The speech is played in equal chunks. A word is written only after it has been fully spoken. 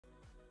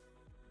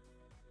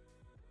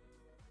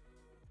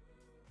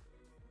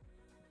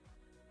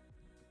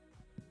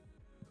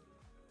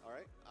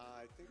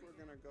I think we're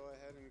going to go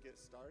ahead and get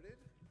started.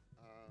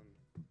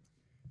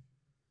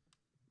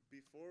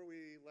 Before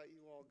we let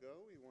you all go,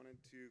 we wanted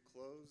to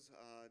close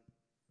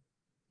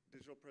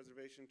Digital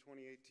Preservation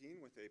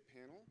 2018 with a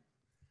panel.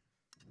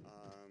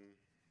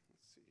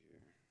 Let's see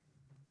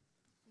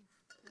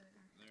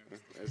here.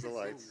 There's the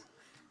lights.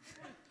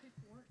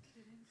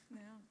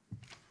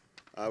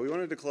 We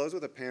wanted to close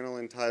with a panel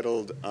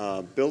entitled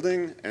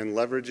Building and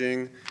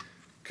Leveraging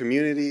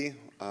Community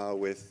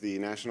with the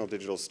National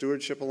Digital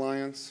Stewardship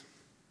Alliance.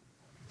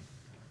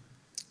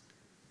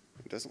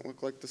 It doesn't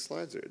look like the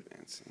slides are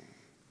advancing.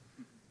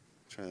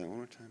 Try that one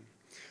more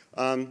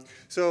time.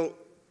 So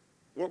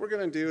what we're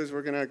going to do is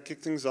we're going to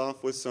kick things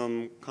off with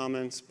some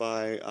comments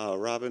by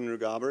Robin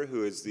Ruggaber,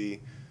 who is the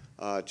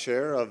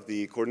chair of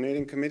the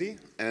coordinating committee,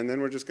 and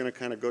then we're just going to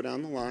kind of go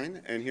down the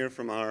line and hear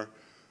from our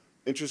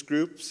interest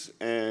groups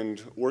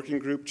and working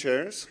group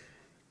chairs.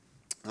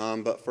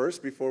 But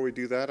first, before we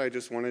do that, I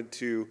just wanted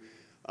to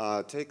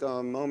take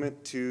a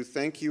moment to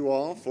thank you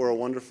all for a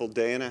wonderful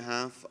day and a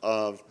half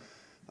of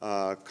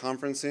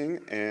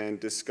conferencing and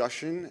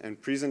discussion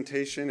and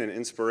presentation and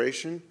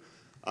inspiration.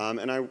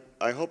 And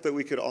I hope that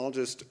we could all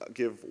just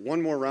give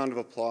one more round of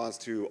applause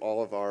to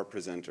all of our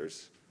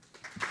presenters.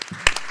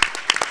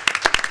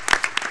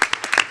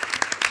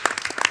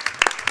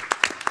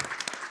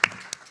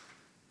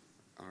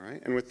 All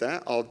right, and with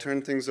that, I'll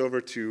turn things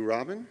over to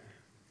Robin.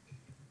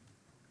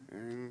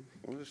 And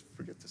we'll just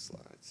forget the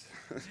slides.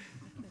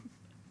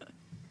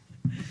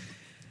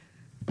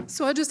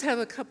 So I just have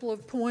a couple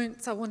of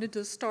points. I wanted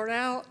to start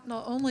out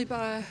not only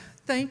by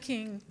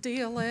thanking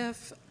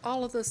DLF,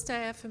 all of the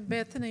staff, and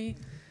Bethany.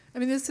 I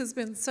mean, this has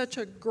been such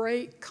a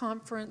great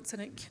conference,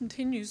 and it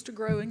continues to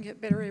grow and get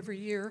better every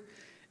year.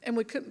 And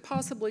we couldn't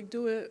possibly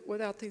do it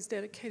without these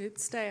dedicated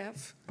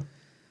staff.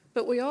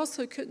 But we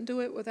also couldn't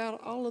do it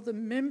without all of the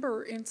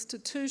member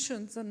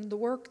institutions and the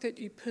work that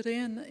you put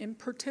in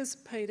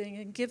participating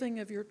and giving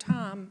of your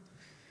time.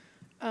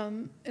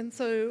 And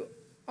so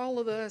all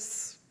of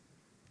us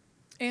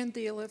and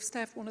DLF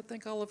staff want to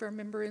thank all of our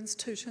member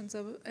institutions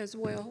as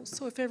well.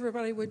 So if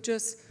everybody would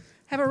just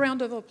have a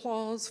round of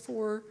applause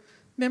for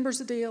members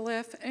of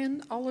DLF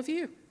and all of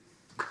you.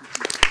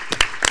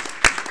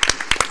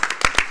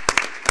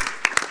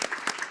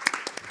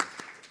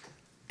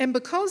 And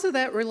because of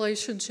that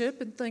relationship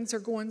and things are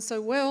going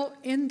so well,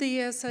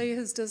 NDSA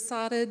has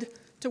decided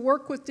to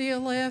work with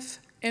DLF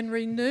and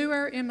renew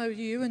our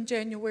MOU in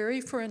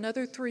January for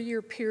another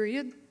 3-year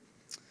period.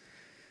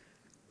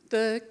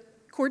 The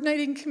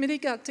coordinating committee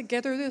got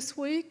together this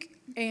week,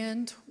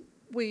 and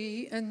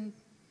we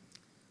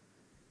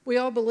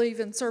all believe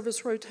in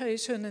service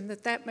rotation and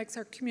that makes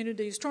our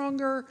community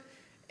stronger.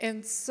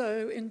 And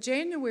so in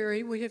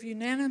January, we have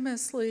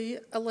unanimously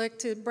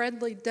elected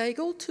Bradley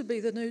Daigle to be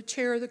the new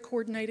chair of the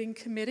coordinating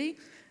committee,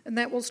 and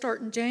that will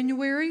start in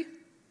January.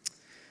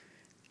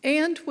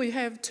 And we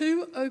have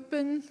 2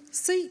 open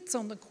seats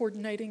on the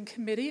coordinating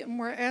committee, and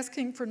we're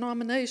asking for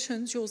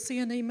nominations. You'll see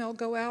an email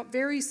go out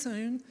very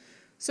soon.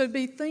 So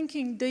be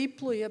thinking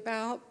deeply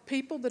about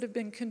people that have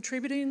been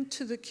contributing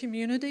to the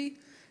community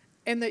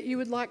and that you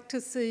would like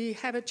to see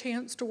have a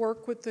chance to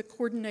work with the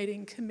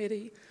coordinating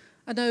committee.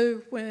 I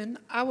know when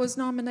I was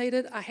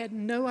nominated, I had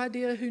no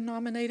idea who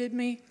nominated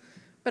me,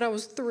 but I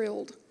was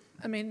thrilled.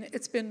 I mean,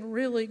 it's been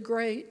really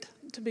great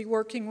to be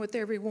working with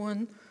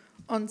everyone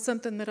on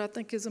something that I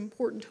think is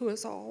important to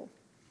us all.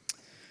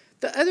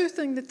 The other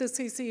thing that the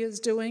CC is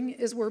doing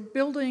is we're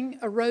building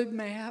a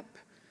roadmap,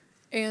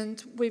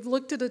 and we've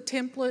looked at a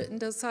template and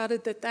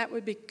decided that that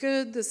would be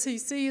good. The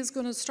CC is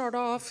going to start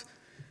off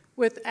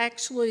with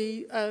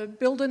actually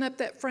building up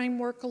that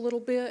framework a little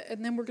bit,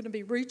 and then we're going to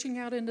be reaching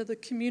out into the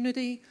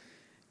community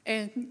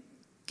and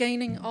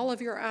gaining all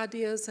of your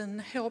ideas and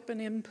help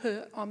and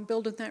input on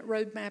building that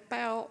roadmap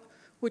out,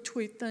 which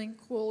we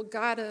think will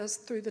guide us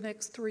through the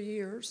next 3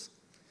 years.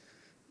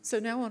 So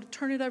now I want to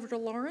turn it over to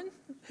Lauren,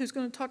 who's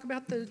going to talk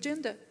about the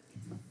agenda.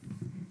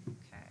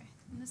 Okay,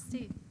 I'm going to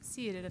stay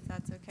seated if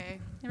that's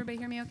okay. Everybody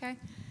hear me okay?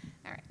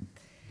 All right.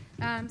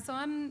 So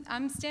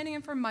I'm standing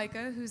in for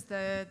Micah, who's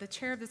the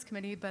chair of this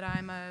committee, but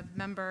I'm a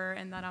member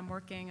and that I'm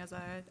working as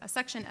a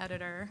section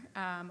editor,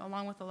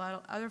 along with a lot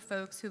of other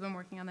folks who've been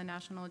working on the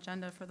national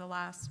agenda for the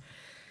last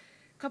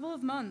couple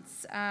of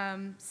months.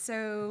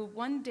 So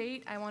one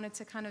date I wanted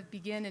to kind of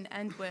begin and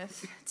end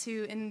with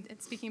in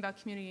speaking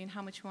about community and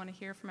how much we want to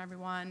hear from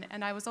everyone.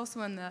 And I was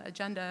also in the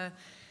agenda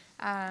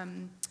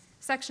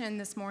section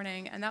this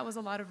morning, and that was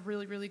a lot of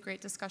really, really great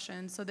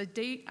discussion. So the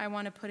date I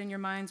want to put in your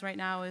minds right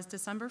now is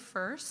December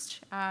 1st.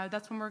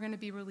 That's when we're going to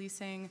be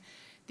releasing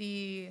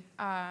the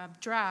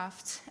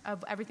draft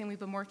of everything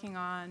we've been working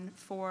on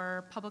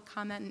for public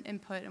comment and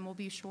input, and we'll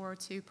be sure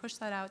to push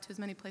that out to as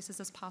many places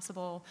as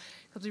possible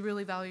because we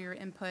really value your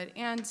input.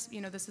 And,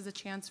 you know, this is a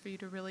chance for you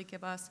to really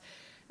give us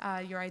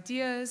your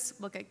ideas,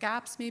 look at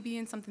gaps maybe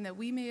in something that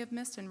we may have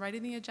missed in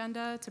writing the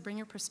agenda, to bring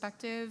your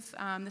perspective.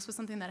 This was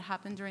something that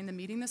happened during the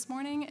meeting this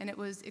morning, and it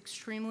was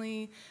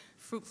extremely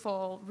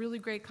fruitful, really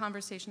great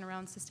conversation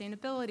around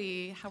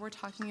sustainability, how we're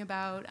talking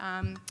about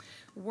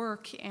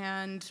work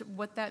and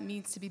what that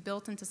means to be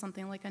built into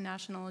something like a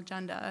national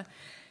agenda.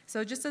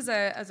 So just as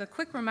a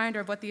quick reminder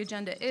of what the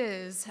agenda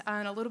is,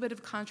 and a little bit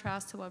of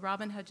contrast to what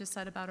Robin had just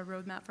said about a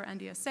roadmap for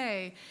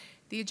NDSA,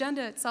 the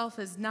agenda itself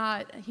is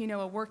not,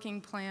 a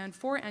working plan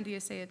for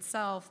NDSA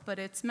itself, but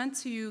it's meant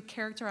to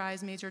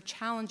characterize major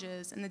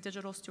challenges in the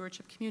digital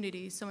stewardship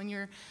community. So when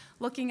you're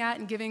looking at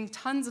and giving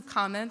tons of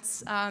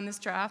comments on this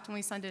draft when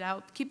we send it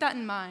out, keep that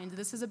in mind.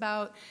 This is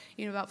about,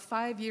 about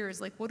 5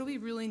 years. Like, what do we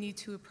really need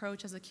to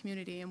approach as a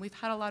community? And we've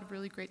had a lot of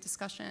really great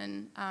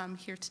discussion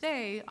here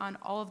today on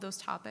all of those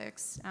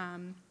topics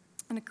and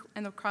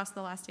across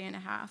the last day and a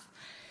half.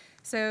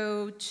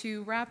 So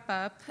to wrap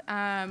up,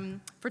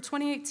 for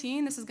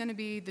 2018, this is going to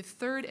be the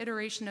third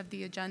iteration of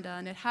the agenda,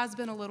 and it has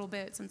been a little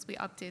bit since we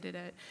updated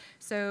it.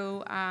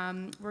 So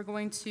we're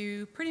going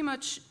to pretty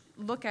much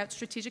look at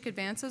strategic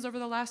advances over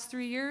the last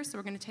 3 years. So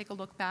we're going to take a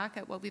look back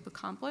at what we've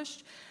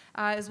accomplished,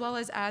 as well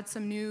as add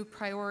some new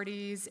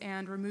priorities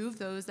and remove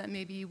those that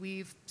maybe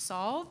we've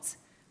solved,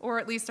 or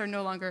at least are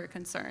no longer a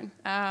concern.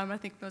 I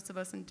think most of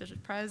us in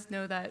DigiPres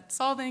know that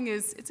solving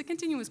it's a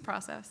continuous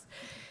process.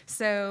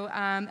 So,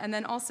 and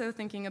then also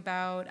thinking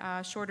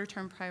about shorter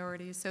term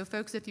priorities. So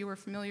folks, if you were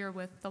familiar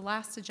with the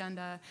last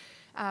agenda,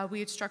 we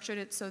had structured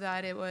it so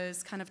that it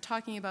was kind of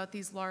talking about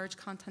these large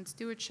content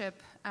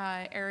stewardship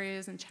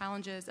areas and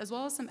challenges, as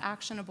well as some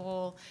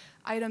actionable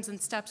items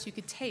and steps you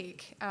could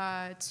take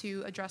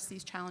to address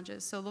these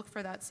challenges. So look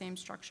for that same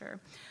structure.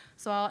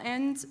 So I'll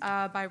end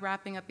by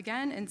wrapping up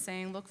again and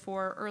saying look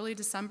for early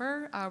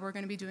December. We're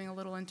going to be doing a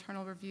little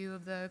internal review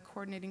of the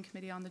coordinating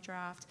committee on the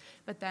draft,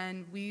 but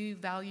then we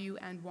value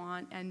and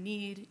want and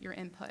need your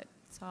input.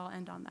 So I'll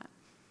end on that.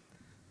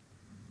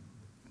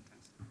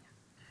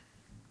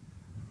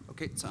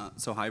 Okay,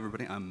 so hi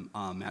everybody, I'm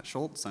Matt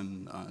Schultz.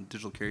 I'm a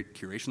digital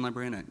curation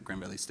librarian at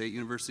Grand Valley State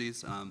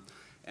Universities.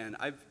 And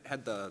I've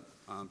had the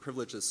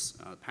privilege this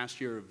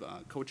past year of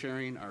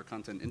co-chairing our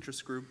content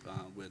interest group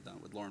with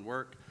Lauren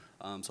Work.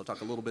 So I'll talk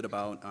a little bit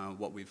about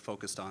what we've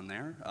focused on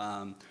there.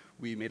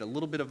 We made a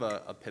little bit of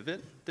a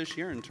pivot this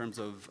year in terms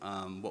of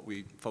what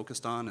we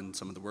focused on and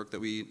some of the work that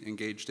we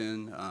engaged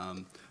in.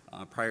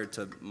 Prior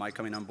to my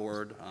coming on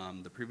board,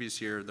 the previous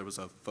year, there was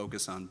a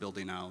focus on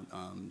building out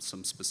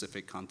some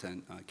specific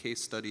content case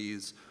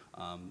studies,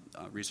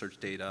 research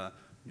data,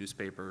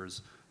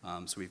 newspapers.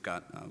 So we've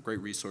got great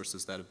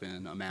resources that have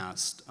been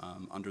amassed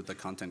under the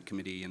content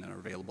committee and are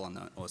available on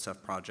the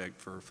OSF project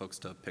for folks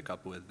to pick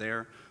up with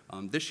there.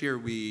 This year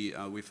we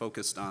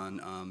focused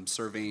on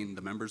surveying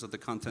the members of the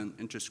content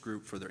interest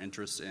group for their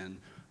interest in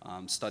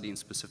studying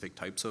specific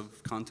types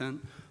of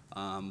content.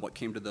 What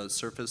came to the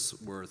surface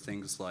were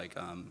things like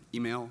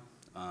email,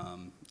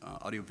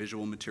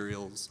 audiovisual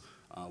materials,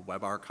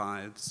 web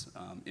archives,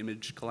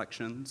 image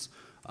collections.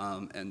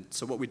 And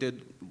so what we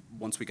did,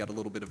 once we got a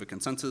little bit of a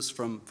consensus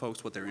from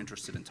folks what they're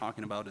interested in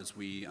talking about, is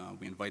we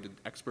invited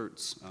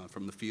experts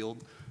from the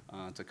field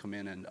to come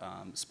in and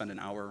spend an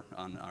hour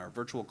on our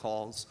virtual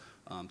calls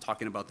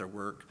talking about their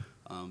work.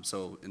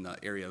 So in the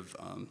area of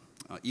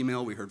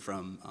email, we heard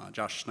from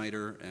Josh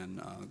Schneider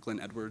and Glenn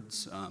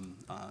Edwards,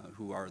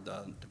 who are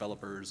the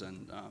developers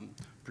and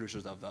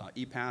producers of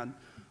ePad,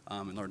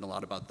 and learned a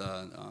lot about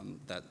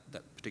that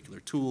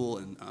particular tool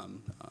and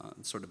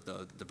sort of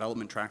the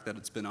development track that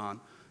it's been on.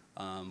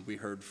 We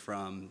heard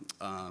from,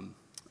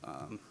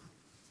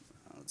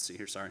 let's see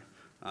here, sorry,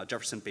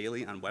 Jefferson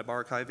Bailey on web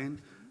archiving.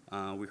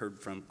 We heard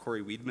from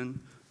Corey Weedman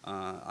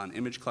on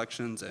image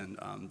collections and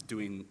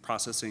doing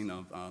processing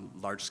of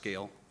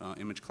large-scale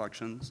image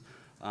collections.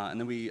 And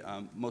then we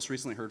most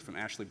recently heard from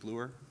Ashley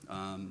Bluer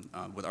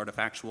with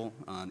Artifactual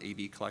on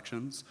AV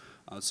collections.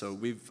 So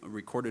we've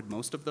recorded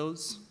most of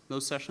those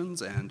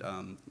sessions, and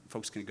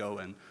folks can go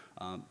and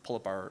pull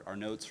up our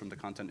notes from the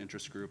content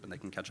interest group, and they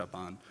can catch up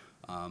on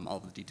all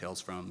the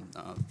details from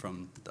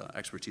the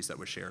expertise that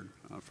was shared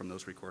from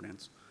those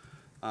recordings.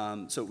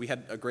 So we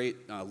had a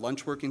great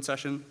lunch working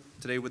session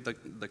today with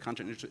the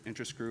content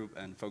interest group,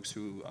 and folks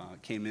who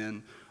came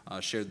in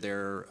shared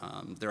their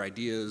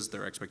ideas,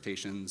 their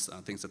expectations,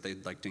 things that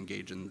they'd like to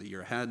engage in the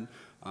year ahead.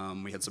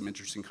 We had some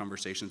interesting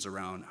conversations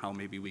around how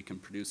maybe we can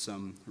produce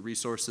some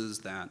resources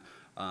that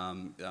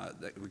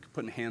we could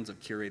put in the hands of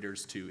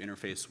curators to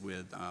interface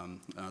with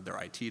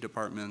their IT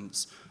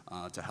departments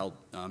to help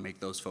make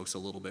those folks a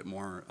little bit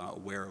more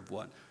aware of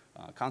what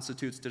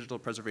constitutes digital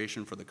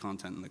preservation for the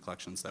content and the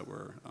collections that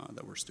we're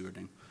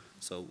stewarding.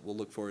 So we'll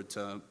look forward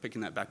to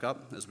picking that back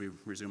up as we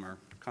resume our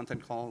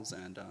content calls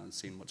and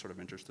seeing what sort of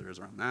interest there is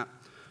around that.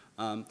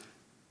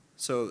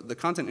 So the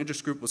content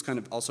interest group was kind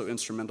of also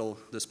instrumental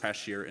this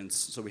past year, and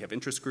so we have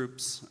interest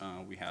groups,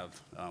 we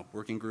have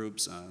working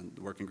groups.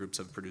 The working groups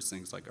have produced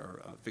things like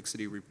our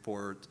fixity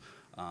report,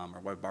 our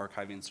web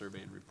archiving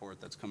survey and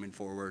report that's coming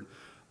forward.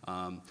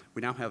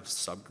 We now have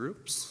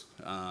subgroups,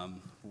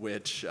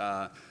 which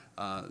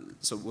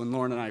So when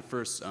Lauren and I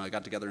first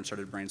got together and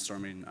started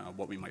brainstorming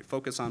what we might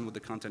focus on with the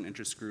content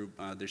interest group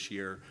this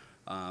year,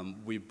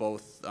 we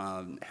both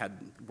had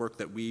work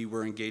that we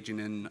were engaging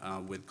in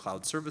with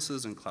cloud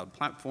services and cloud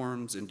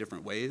platforms in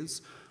different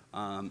ways.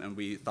 And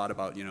we thought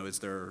about, is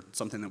there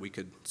something that we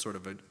could sort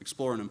of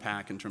explore and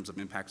unpack in terms of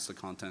impacts to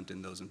content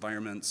in those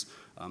environments?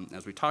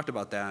 As we talked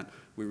about that,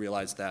 we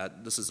realized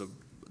that this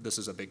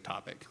is a big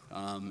topic,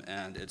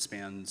 and it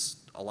spans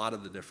a lot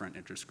of the different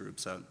interest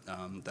groups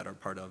that are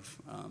part of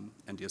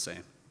NDSA.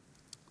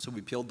 So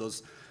we peeled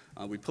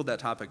that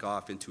topic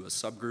off into a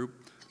subgroup,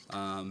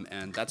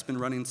 and that's been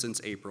running since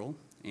April.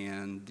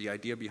 And the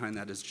idea behind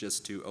that is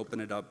just to open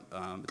it up.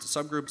 It's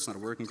a subgroup, it's not a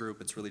working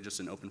group, it's really just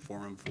an open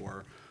forum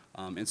for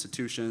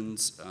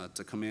institutions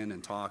to come in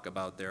and talk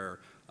about their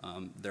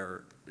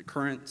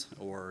current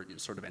or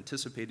sort of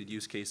anticipated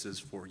use cases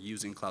for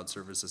using cloud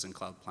services and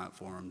cloud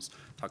platforms,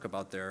 talk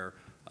about their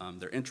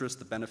interests,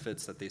 the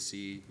benefits that they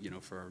see,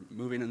 for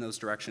moving in those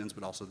directions,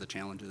 but also the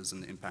challenges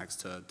and the impacts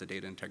to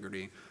data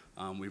integrity.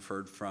 We've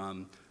heard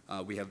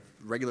we have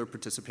regular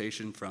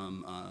participation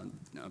from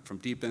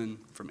DeepIn,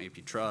 from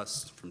AP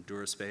Trust, from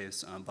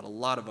DuraSpace, but a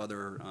lot of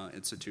other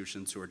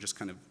institutions who are just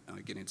kind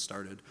of getting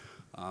started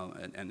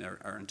and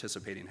are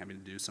anticipating having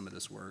to do some of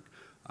this work.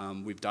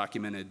 We've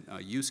documented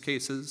use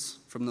cases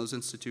from those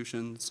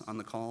institutions on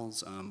the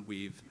calls.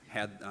 We've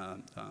had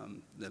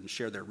them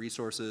share their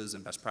resources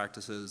and best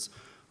practices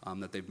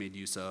that they've made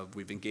use of.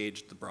 We've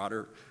engaged the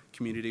broader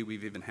community.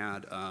 We've even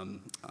had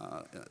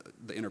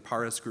the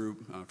Interpares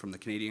group from the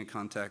Canadian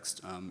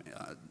context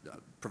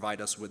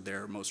provide us with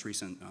their most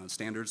recent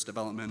standards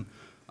development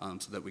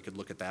so that we could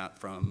look at that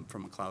from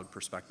a cloud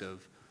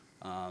perspective.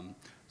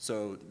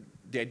 So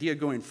the idea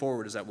going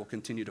forward is that we'll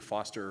continue to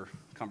foster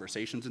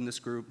conversations in this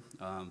group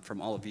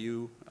from all of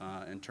you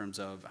in terms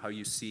of how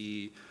you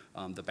see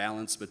the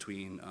balance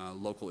between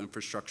local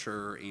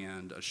infrastructure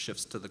and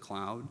shifts to the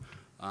cloud,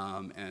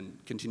 and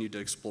continue to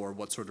explore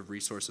what sort of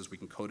resources we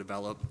can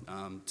co-develop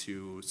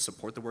to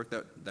support the work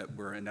that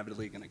we're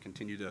inevitably going to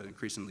continue to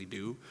increasingly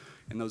do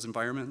in those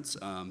environments.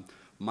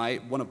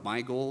 One of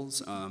my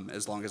goals,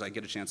 as long as I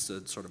get a chance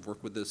to sort of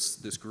work with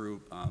this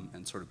group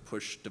and sort of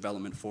push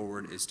development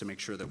forward, is to make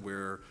sure that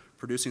we're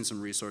producing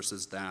some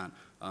resources that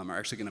are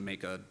actually going to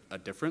make a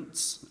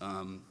difference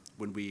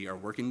when we are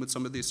working with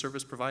some of these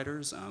service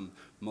providers.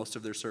 Most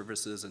of their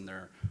services and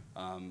their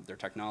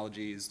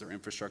technologies, their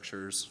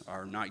infrastructures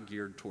are not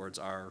geared towards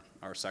our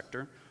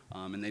sector,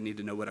 and they need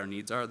to know what our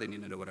needs are. They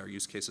need to know what our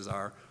use cases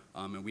are,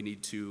 and we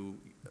need to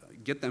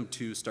get them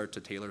to start to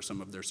tailor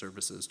some of their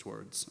services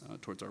towards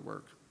our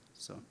work.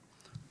 So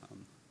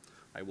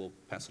I will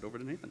pass it over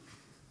to Nathan.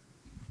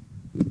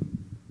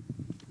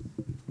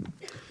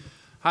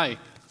 Hi,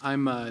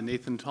 I'm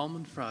Nathan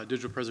Tallman,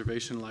 Digital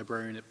Preservation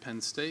Librarian at Penn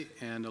State,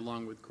 and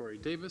along with Corey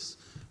Davis,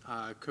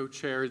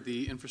 co-chair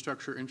the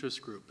Infrastructure Interest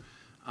Group.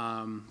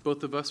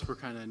 Both of us were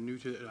kind of new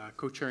to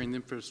co-chairing the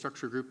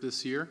infrastructure group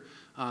this year.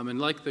 And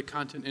like the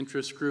content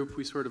interest group,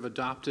 we sort of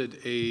adopted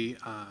a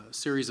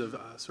series of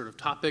sort of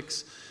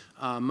topics,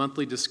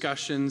 monthly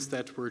discussions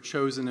that were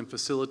chosen and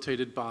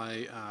facilitated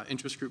by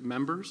interest group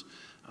members.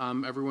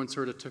 Everyone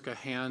sort of took a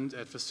hand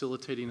at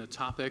facilitating a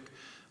topic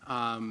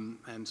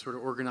and sort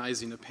of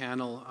organizing a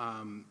panel,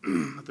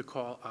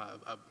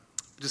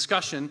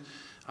 discussion.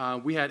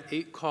 We had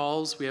 8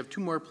 calls. We have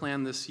 2 more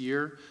planned this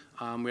year.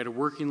 We had a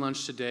working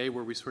lunch today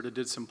where we sort of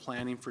did some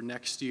planning for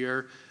next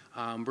year.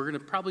 We're going to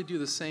probably do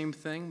the same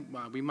thing.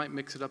 We might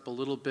mix it up a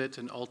little bit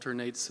and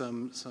alternate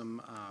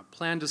some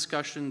planned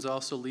discussions,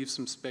 also leave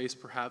some space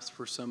perhaps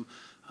for some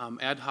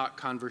ad hoc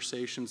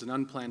conversations and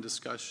unplanned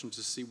discussions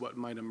to see what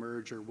might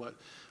emerge or what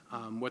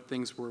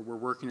things we're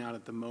working on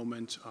at the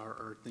moment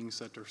are things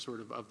that are sort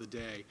of the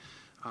day.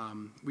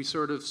 We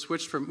sort of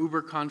switched from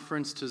Uber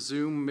conference to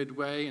Zoom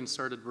midway and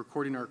started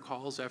recording our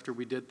calls after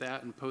we did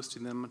that and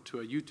posting them to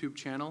a YouTube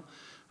channel.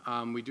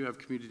 We do have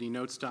community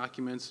notes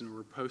documents, and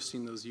we're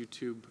posting those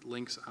YouTube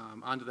links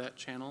onto that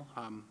channel,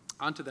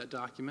 onto that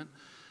document.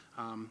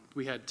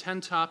 We had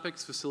 10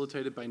 topics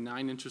facilitated by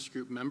 9 interest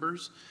group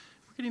members.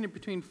 We're getting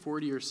between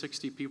 40 or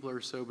 60 people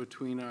or so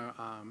between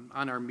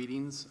on our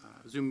meetings,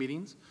 Zoom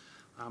meetings.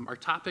 Our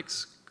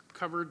topics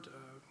covered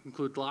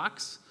include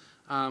locks.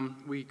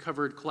 We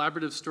covered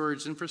collaborative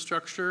storage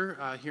infrastructure,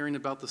 hearing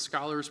about the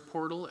Scholars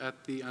Portal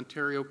at the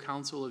Ontario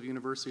Council of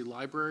University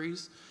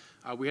Libraries.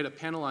 We had a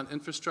panel on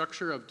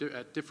infrastructure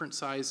at different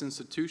size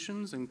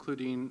institutions,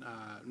 including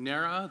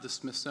NARA, the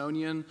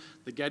Smithsonian,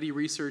 the Getty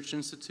Research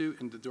Institute,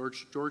 and the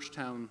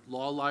Georgetown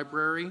Law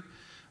Library.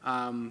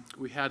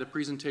 We had a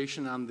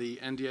presentation on the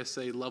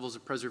NDSA Levels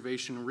of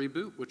Preservation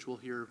Reboot, which we'll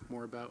hear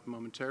more about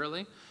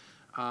momentarily.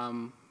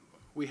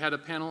 We had a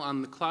panel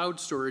on the cloud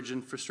storage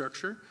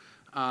infrastructure,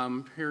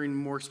 hearing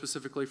more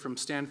specifically from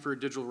Stanford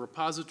Digital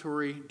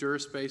Repository,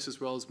 DuraSpace,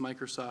 as well as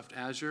Microsoft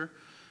Azure.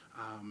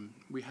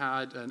 We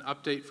had an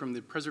update from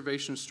the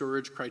Preservation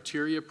Storage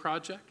Criteria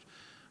Project.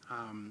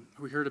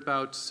 We heard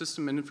about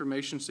system and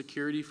information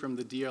security from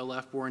the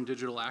DLF Born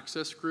Digital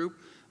Access Group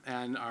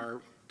and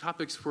our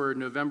topics for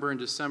November and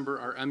December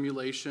are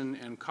emulation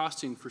and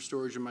costing for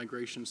storage and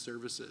migration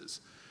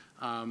services.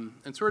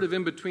 And sort of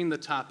in between the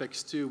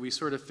topics too, we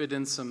sort of fit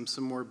in some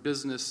more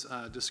business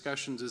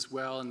discussions as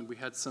well, and we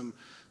had some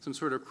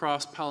sort of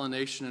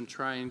cross-pollination and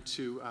trying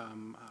to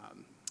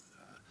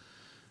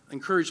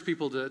encourage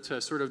people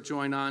to sort of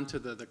join on to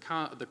the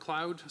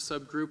cloud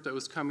subgroup that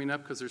was coming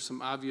up, because there's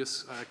some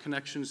obvious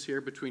connections here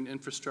between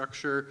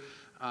infrastructure,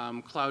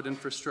 cloud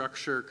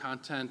infrastructure,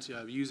 content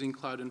using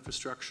cloud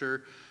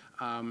infrastructure.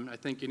 I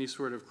think any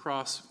sort of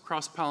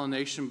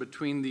cross-pollination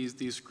between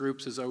these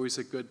groups is always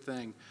a good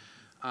thing.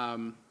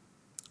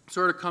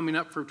 Sort of coming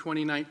up for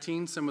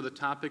 2019, some of the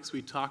topics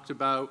we talked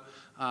about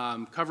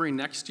covering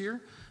next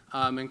year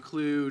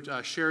include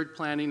shared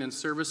planning and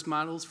service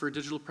models for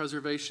digital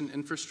preservation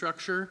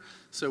infrastructure.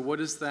 So what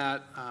does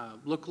that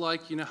look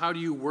like? You know, how do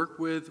you work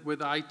with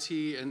IT,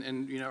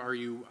 and you know, are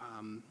you,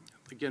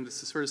 again, this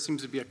sort of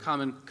seems to be a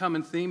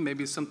common theme,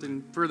 maybe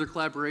something further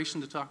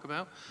collaboration to talk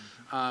about.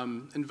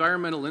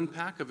 Environmental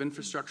impact of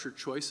infrastructure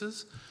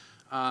choices,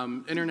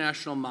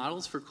 international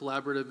models for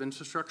collaborative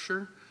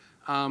infrastructure,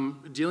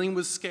 dealing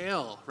with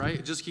scale, right?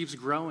 It just keeps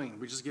growing.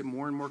 We just get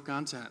more and more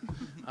content.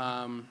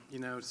 You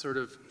know, sort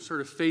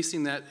of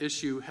facing that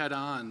issue head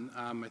on.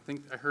 I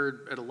think I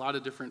heard at a lot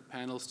of different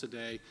panels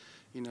today,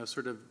 you know,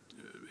 sort of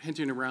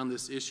hinting around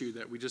this issue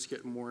that we just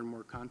get more and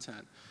more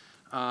content.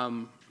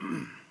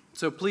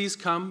 So please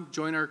come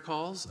join our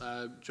calls,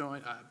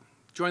 join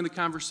the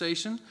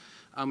conversation.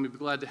 We'd be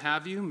glad to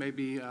have you.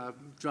 Maybe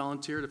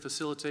volunteer to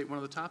facilitate one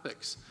of the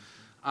topics.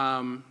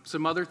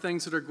 Some other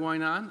things that are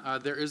going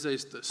on, there is a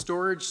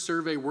storage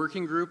survey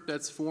working group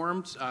that's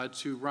formed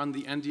to run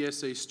the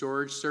NDSA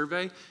storage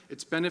survey.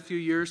 It's been a few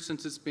years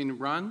since it's been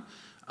run.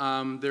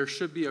 There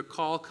should be a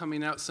call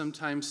coming out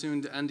sometime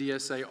soon to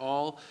NDSA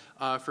All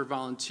for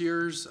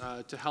volunteers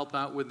to help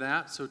out with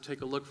that, so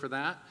take a look for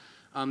that.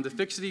 The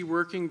Fixity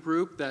working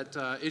group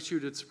that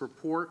issued its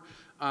report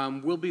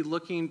will be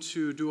looking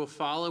to do a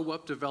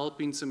follow-up,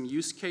 developing some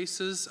use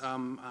cases,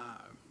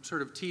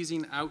 sort of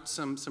teasing out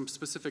some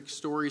specific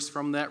stories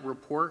from that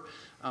report.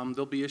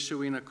 They'll be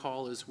issuing a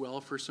call as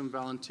well for some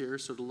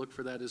volunteers, so to look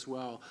for that as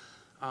well.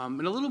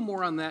 And a little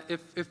more on that,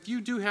 if you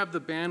do have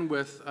the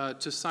bandwidth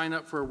to sign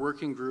up for a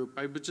working group,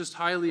 I would just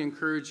highly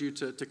encourage you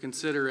to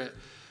consider it.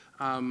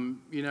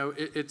 You know,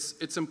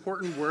 it's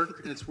important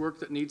work, and it's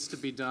work that needs to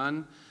be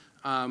done.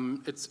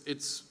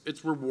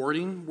 It's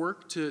rewarding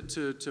work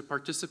to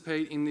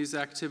participate in these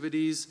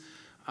activities.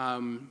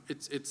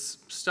 It's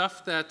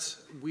stuff that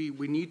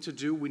we need to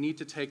do, we need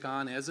to take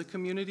on as a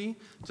community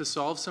to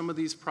solve some of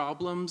these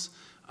problems.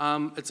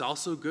 It's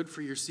also good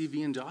for your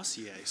CV and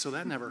dossier, so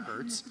that never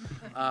hurts.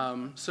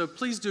 So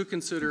please do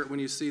consider it when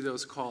you see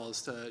those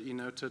calls to, you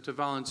know, to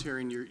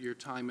volunteering your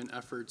time and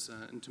efforts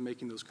into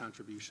making those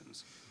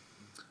contributions.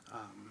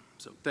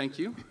 So thank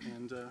you,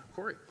 and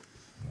Corey.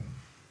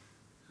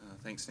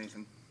 Thanks,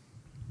 Nathan.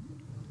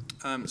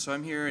 So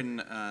I'm here in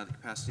the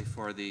capacity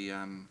for the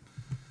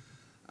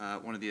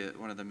one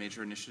of the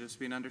major initiatives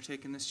being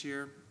undertaken this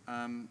year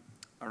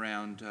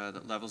around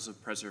the levels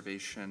of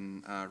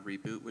preservation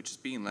reboot, which is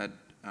being led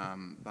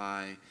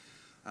by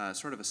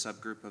sort of a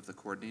subgroup of the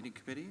coordinating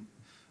committee.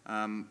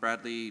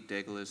 Bradley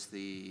Daigle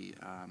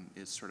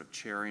is sort of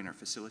chairing or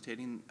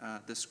facilitating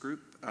this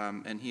group,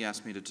 and he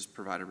asked me to just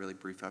provide a really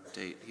brief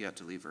update. He had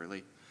to leave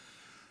early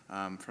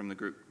from the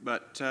group,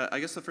 but I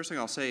guess the first thing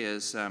I'll say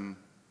is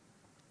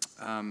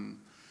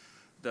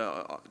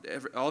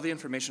all the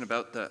information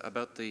about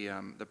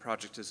the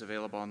project is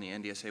available on the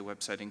NDSA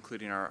website,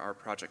 including our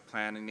project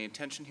plan. And the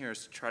intention here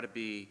is to try to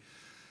be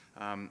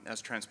as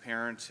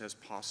transparent as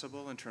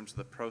possible in terms of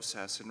the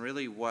process. And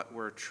really, what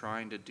we're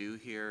trying to do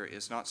here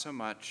is not so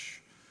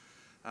much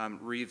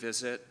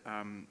revisit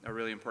a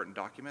really important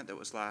document that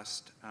was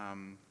last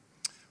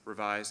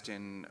revised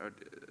in.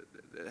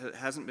 It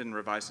hasn't been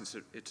revised since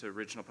its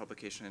original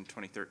publication in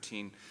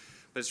 2013.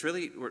 But it's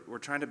really, we're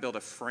trying to build a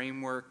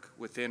framework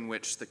within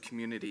which the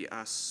community,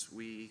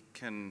 we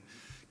can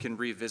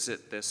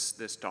revisit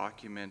this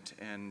document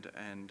and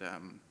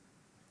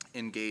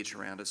engage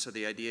around it. So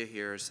the idea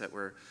here is that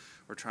we're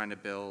trying to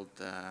build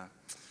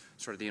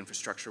sort of the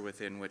infrastructure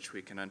within which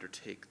we can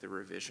undertake the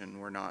revision.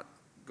 We're not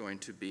going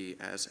to be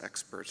as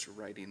experts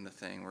writing the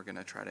thing. We're going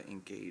to try to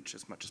engage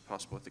as much as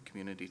possible with the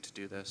community to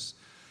do this.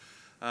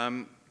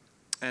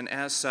 And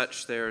as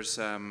such, there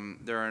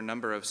are a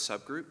number of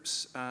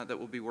subgroups that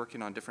will be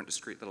working on different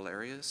discrete little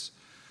areas.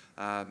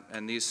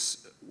 And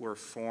these were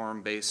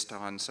formed based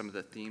on some of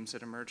the themes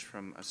that emerged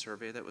from a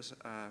survey that was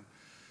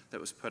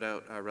put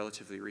out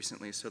relatively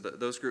recently. So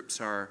those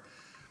groups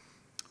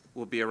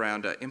will be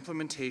around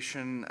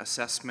implementation,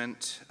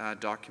 assessment,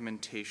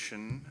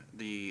 documentation,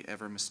 the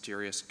ever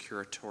mysterious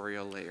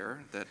curatorial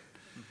layer that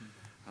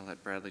I'll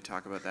let Bradley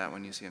talk about that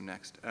when you see him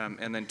next,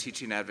 and then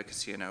teaching,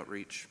 advocacy, and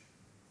outreach.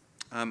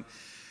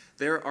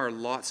 There are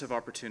lots of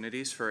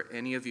opportunities for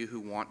any of you who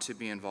want to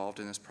be involved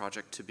in this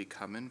project to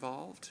become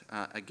involved.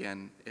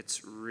 Again,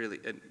 it's really,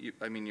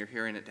 I mean, you're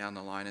hearing it down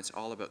the line. It's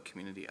all about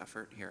community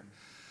effort here.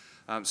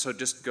 So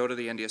just go to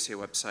the NDSA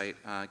website,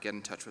 get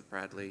in touch with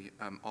Bradley.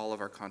 All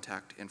of our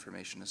contact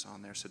information is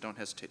on there, so don't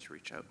hesitate to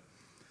reach out.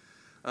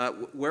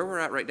 Where we're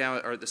at right now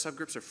are the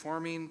subgroups are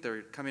forming,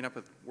 they're coming up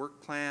with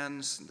work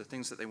plans, the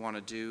things that they want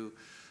to do,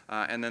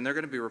 and then they're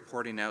going to be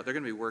reporting out. They're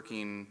going to be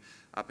working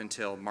up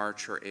until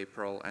March or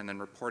April, and then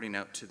reporting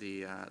out to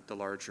the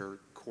larger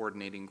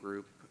coordinating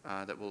group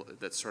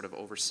that's sort of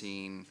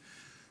overseeing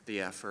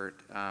the effort.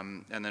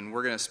 And then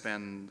we're going to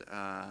spend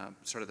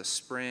sort of the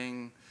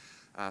spring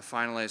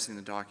finalizing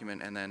the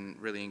document, and then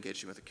really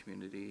engaging with the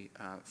community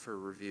for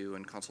review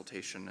and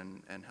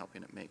consultation, and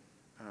helping it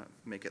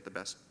make it the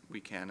best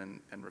we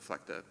can, and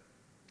reflect the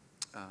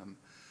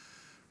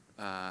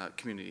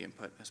community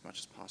input as much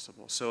as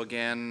possible. So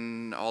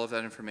again, all of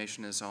that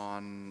information is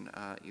on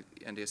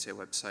NDSA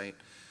website,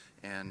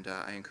 and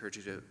I encourage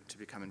you to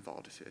become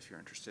involved if you're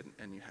interested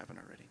and you haven't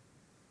already.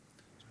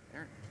 So,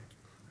 Aaron.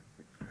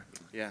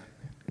 Yeah.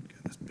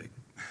 Get this big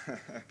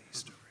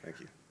beast over here. Thank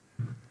you.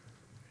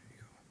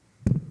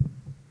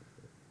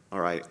 All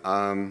right.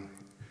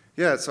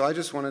 Yeah, so I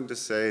just wanted to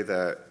say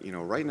that,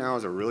 right now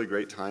is a really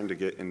great time to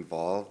get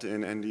involved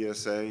in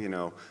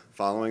NDSA.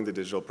 Following the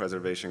Digital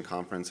Preservation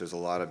Conference, there's a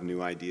lot of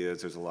new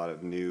ideas, there's a lot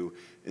of new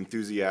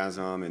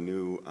enthusiasm and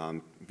new,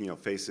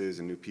 faces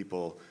and new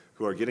people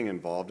who are getting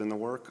involved in the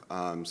work.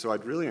 So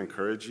I'd really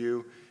encourage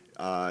you,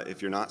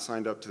 if you're not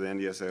signed up to the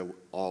NDSA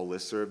All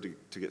listserv,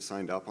 to get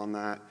signed up on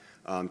that.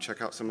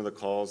 Check out some of the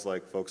calls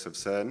like folks have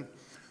said.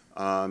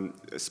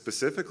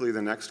 Specifically,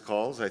 the next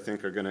calls I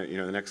think are going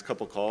to, the next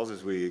couple calls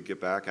as we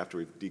get back after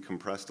we've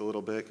decompressed a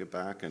little bit, get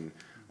back and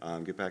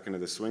get back into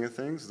the swing of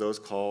things. Those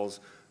calls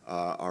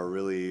are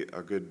really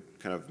a good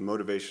kind of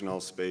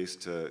motivational space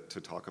to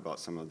talk about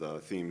some of the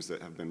themes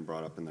that have been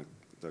brought up in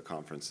the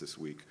conference this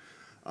week.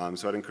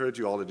 So I'd encourage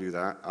you all to do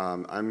that.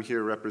 I'm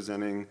here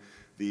representing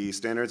the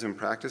Standards and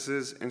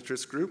Practices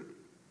Interest Group.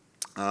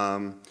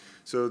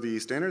 So the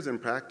Standards and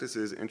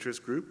Practices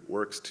Interest Group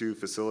works to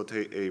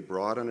facilitate a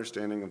broad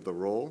understanding of the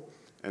role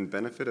and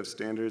benefit of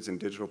standards in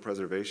digital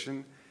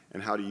preservation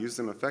and how to use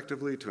them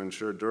effectively to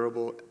ensure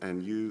durable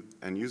and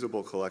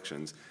usable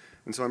collections.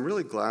 And so I'm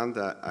really glad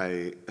that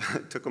I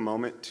took a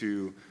moment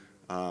to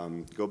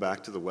go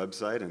back to the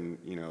website and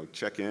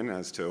check in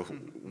as to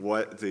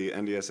what the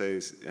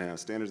NDSA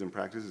Standards and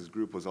Practices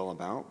Group was all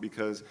about,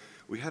 because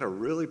we had a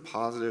really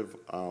positive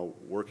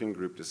working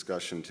group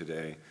discussion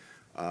today.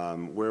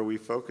 Where we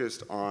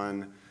focused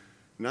on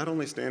not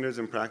only standards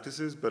and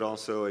practices, but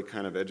also a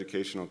kind of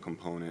educational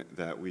component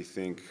that we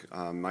think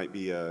might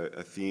be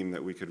a theme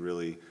that we could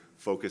really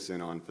focus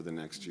in on for the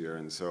next year.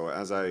 And so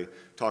as I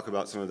talk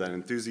about some of that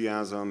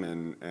enthusiasm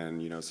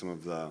and some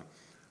of the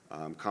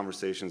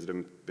conversations that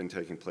have been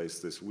taking place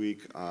this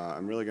week,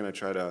 I'm really going to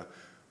try to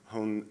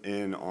hone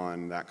in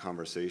on that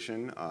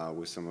conversation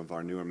with some of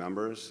our newer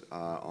members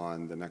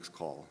on the next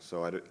call.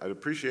 So I'd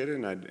appreciate it,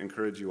 and I'd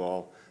encourage you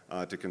all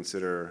to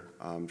consider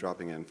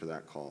dropping in for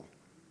that call.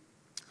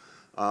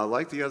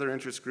 Like the other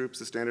interest groups,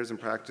 the Standards and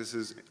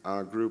Practices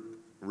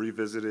group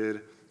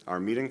revisited our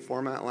meeting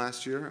format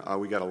last year.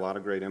 We got a lot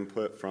of great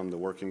input from the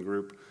working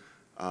group,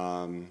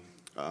 the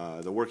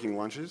working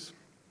lunches,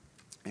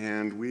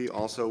 and we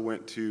also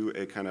went to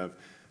a kind of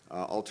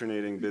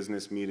alternating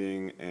business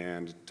meeting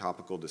and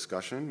topical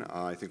discussion.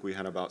 I think we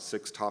had about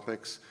 6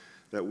 topics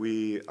that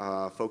we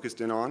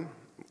focused in on.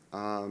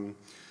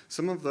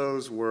 Some of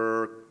those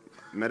were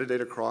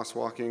metadata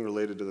crosswalking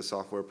related to the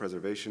Software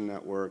Preservation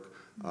Network.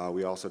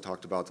 We also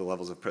talked about the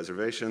levels of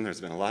preservation.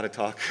 There's been a lot of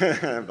talk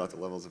about the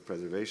levels of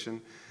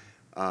preservation.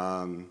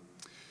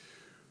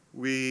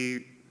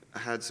 We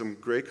had some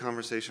great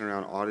conversation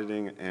around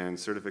auditing and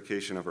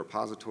certification of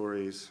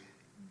repositories.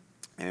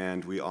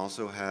 And we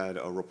also had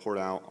a report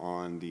out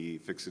on the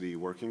Fixity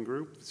working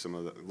group,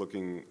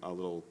 looking a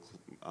little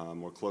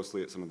more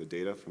closely at some of the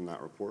data from that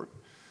report.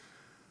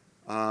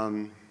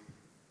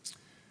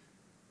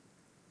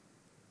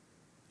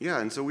 Yeah,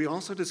 and so we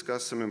also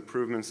discussed some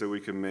improvements that we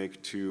can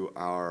make to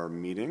our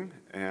meeting.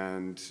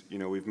 And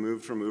we've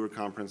moved from Uber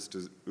conference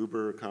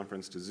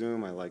to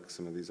Zoom. I like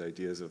some of these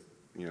ideas of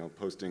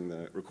posting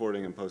the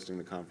recording and posting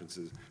the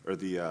conferences or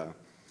the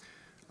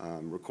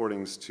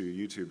recordings to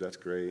YouTube. That's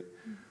great.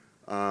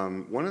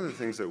 One of the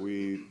things that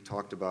we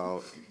talked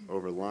about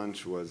over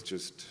lunch was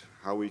just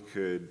how we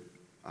could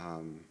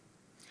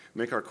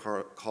make our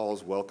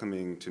calls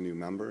welcoming to new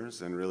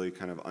members and really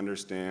kind of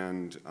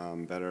understand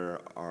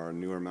better our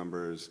newer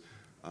members'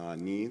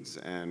 needs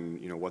and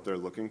what they're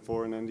looking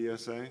for in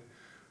NDSA.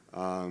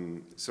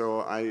 So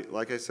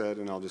like I said,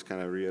 and I'll just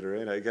kind of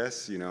reiterate, I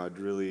guess, I'd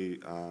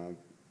really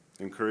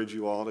encourage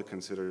you all to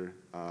consider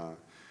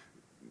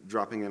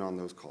dropping in on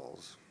those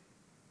calls.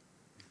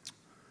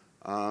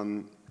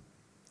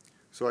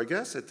 So I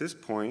guess at this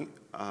point,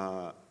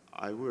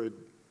 I would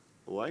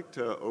like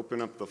to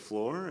open up the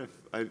floor.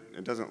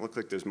 It doesn't look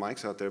like there's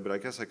mics out there, but I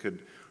guess I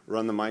could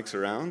run the mics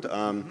around.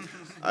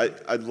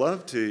 I'd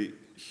love to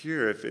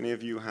hear if any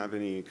of you have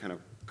any kind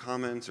of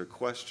comments or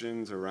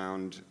questions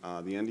around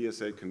the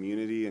NDSA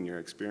community and your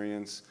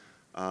experience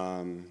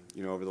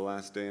over the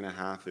last day and a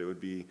half. It would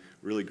be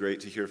really great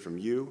to hear from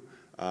you.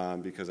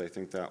 because I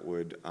think that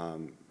would,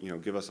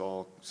 give us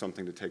all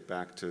something to take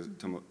back to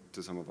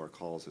some of our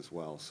calls as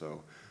well.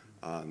 So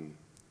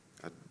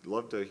I'd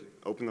love to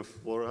open the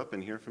floor up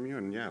and hear from you,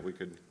 and yeah, we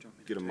could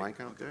get a mic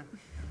out there.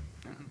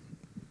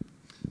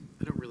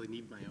 I don't really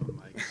need my own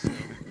mic, so.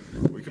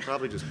 We could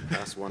probably just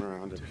pass one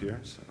around up here.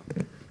 So.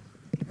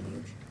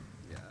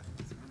 Yeah.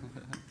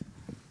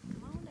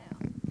 Come on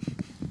down.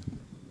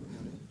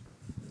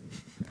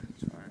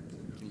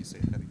 Can you say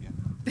that again?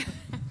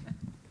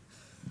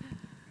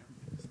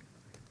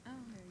 Oh,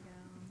 there you go.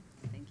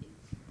 Thank you.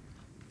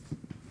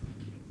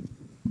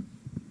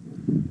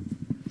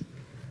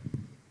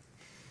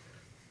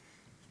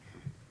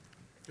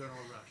 Don't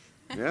all rush.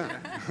 Yeah.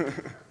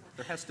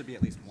 There has to be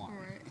at least one. All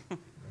right.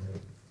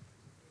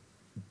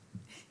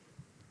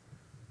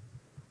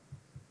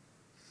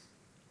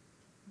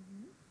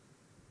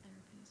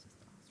 Everybody's just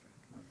awestruck.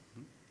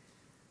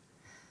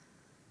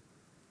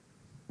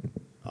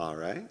 All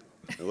right.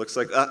 It looks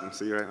like,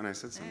 see you right when I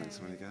said something,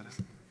 somebody got it.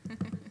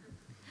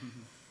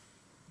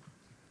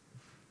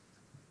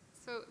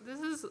 So this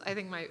is, I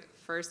think, my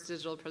first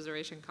digital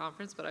preservation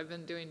conference, but I've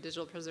been doing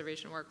digital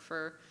preservation work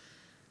for,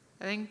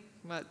 I think,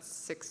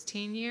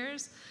 16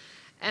 years.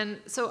 And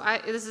so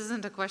this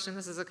isn't a question,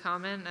 this is a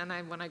comment,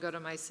 and when I go to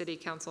my city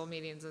council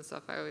meetings and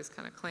stuff, I always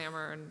kind of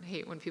clamor and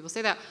hate when people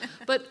say that.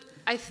 But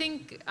I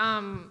think,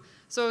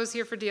 so I was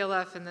here for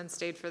DLF and then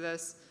stayed for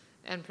this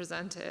and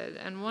presented.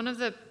 And one of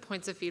the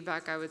points of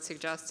feedback I would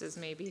suggest is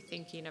maybe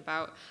thinking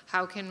about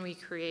how can we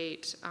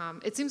create,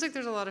 it seems like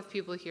there's a lot of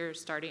people here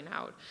starting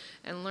out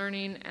and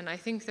learning, and I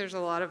think there's a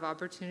lot of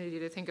opportunity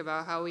to think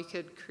about how we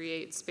could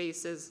create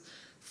spaces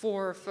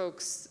for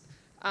folks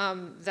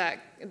that,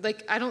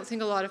 like, I don't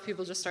think a lot of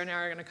people just starting out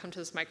are gonna come to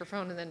this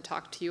microphone and then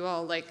talk to you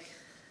all, like,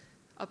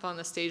 up on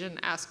the stage and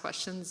ask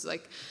questions.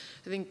 Like,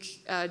 I think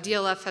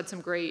DLF had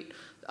some great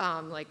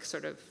like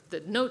sort of the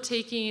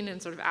note-taking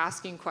and sort of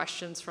asking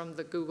questions from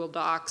the Google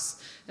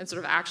Docs and sort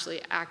of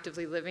actually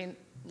actively living,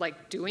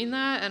 like doing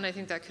that. And I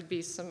think that could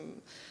be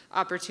some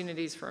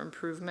opportunities for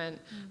improvement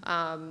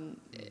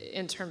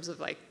in terms of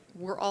like,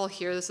 we're all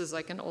here. This is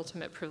like an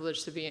ultimate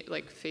privilege to be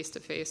like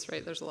face-to-face,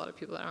 right? There's a lot of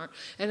people that aren't.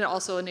 And it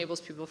also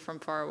enables people from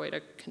far away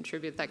to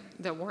contribute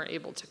that weren't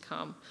able to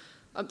come.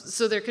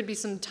 So there could be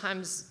some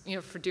times, you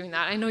know, for doing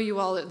that. I know you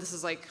all, this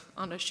is like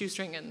on a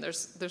shoestring and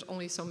there's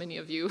only so many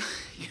of you.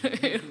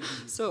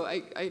 So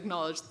I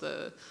acknowledge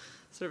the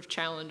sort of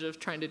challenge of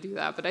trying to do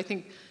that. But I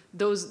think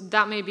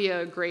that may be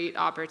a great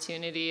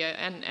opportunity,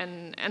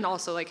 and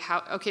also like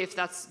how, okay, if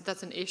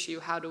that's an issue,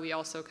 how do we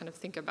also kind of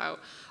think about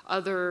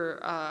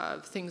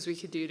other things we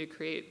could do to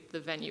create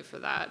the venue for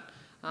that?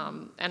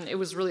 And it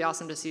was really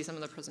awesome to see some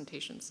of the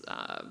presentations,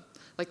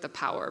 like the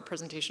power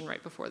presentation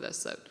right before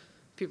this, that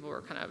people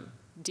were kind of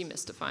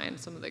demystifying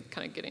some of the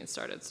kind of getting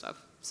started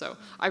stuff. So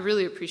I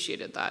really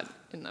appreciated that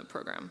in the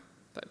program.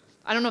 But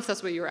I don't know if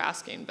that's what you were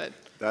asking, but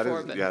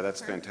yeah,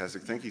 that's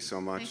fantastic. Thank you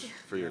so much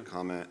for your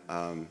comment.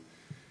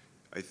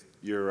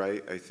 You're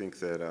right. I think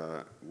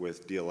that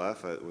with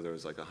DLF, there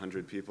was like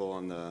 100 people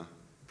on the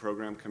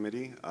program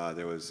committee.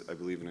 There was, I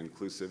believe, an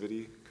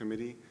inclusivity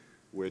committee,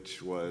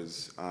 which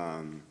was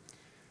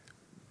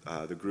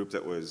the group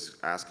that was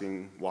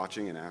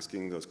watching and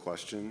asking those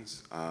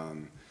questions.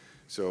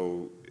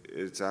 So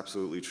it's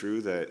absolutely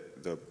true that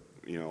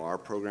our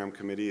program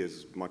committee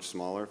is much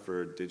smaller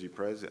for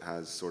DigiPres. It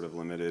has sort of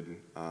limited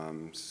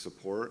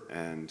support,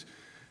 and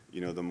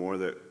the more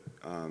that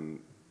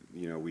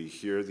we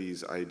hear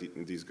these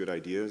good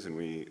ideas and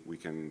we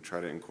can try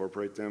to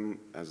incorporate them,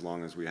 as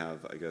long as we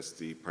have, I guess,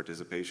 the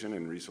participation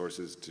and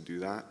resources to do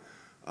that.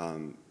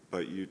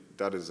 But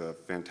that is a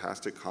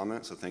fantastic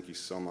comment, so thank you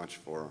so much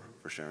for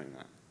sharing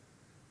that.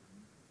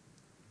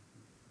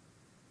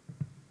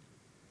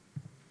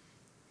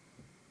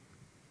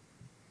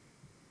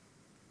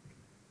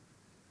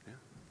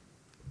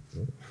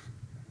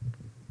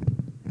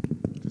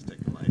 Just take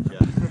the mic, yeah.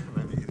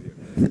 Might be easier.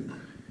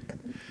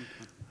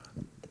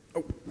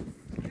 Oh.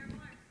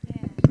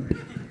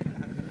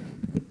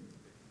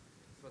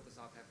 Put this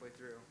off halfway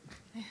through.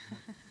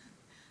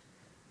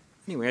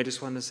 Anyway, I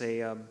just wanted to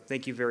say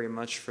thank you very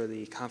much for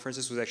the conference.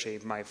 This was actually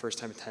my first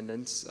time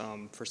attendance,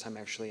 first time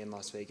actually in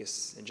Las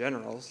Vegas in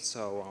general.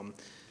 So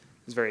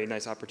it was a very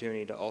nice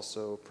opportunity to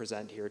also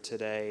present here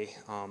today.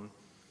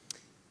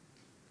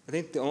 I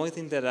think the only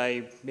thing that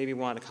I maybe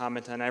want to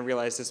comment on, I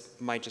realize this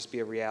might just be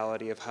a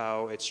reality of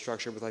how it's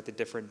structured with like the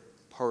different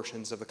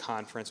portions of the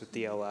conference with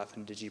DLF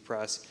and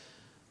DigiPres.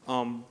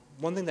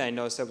 One thing that I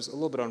noticed that was a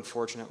little bit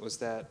unfortunate was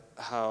that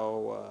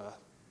how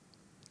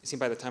it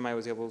seemed by the time I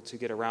was able to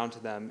get around to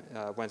them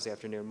Wednesday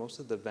afternoon, most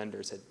of the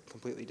vendors had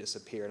completely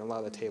disappeared and a lot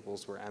of the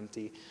tables were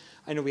empty.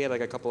 I know we had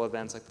like a couple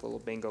events like the little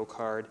bingo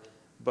card,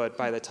 but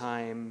by the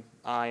time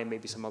I and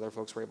maybe some other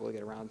folks were able to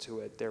get around to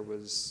it, there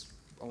was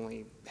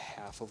only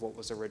half of what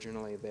was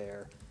originally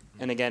there.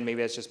 And again,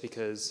 maybe that's just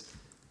because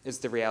it's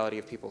the reality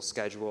of people's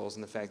schedules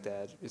and the fact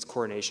that it's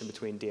coordination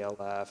between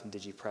DLF and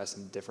DigiPres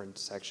in different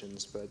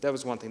sections. But that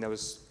was one thing that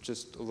was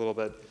just a little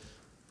bit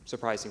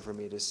surprising for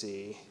me to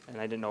see.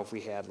 And I didn't know if we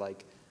had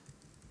like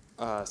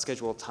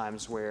schedule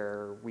times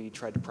where we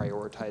tried to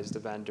prioritize the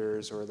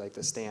vendors or like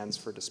the stands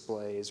for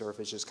displays, or if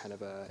it's just kind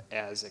of a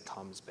as it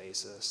comes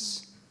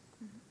basis.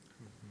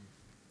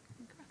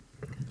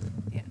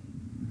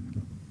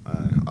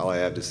 All I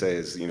have to say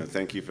is,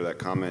 thank you for that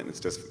comment. It's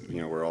just,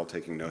 we're all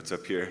taking notes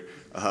up here.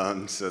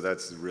 So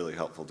that's really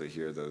helpful to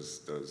hear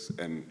those.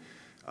 And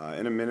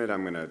in a minute,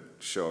 I'm going to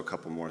show a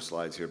couple more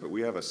slides here, but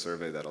we have a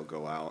survey that'll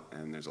go out,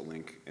 and there's a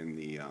link in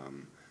the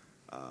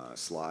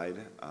slide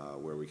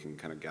where we can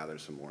kind of gather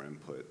some more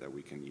input that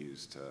we can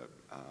use to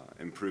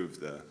improve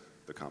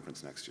the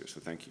conference next year. So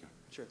thank you.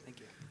 Sure,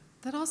 thank you.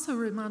 That also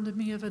reminded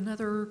me of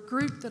another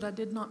group that I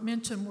did not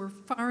mention. We're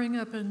firing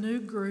up a new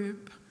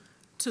group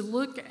to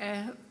look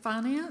at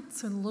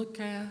finance and look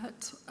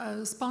at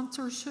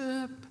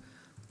sponsorship,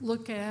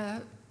 look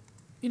at,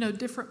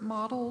 different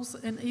models,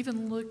 and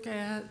even look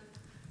at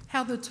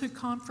how the two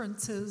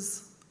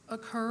conferences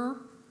occur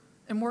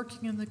and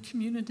working in the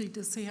community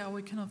to see how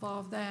we can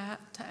evolve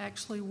that to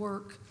actually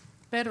work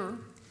better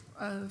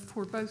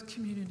for both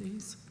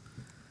communities.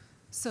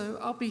 So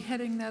I'll be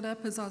heading that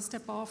up as I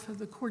step off of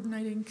the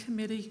coordinating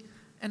committee,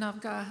 and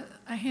I've got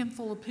a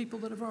handful of people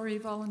that have already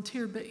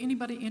volunteered, but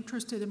anybody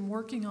interested in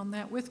working on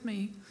that with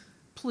me,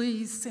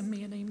 please send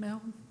me an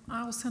email.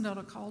 I'll send out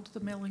a call to the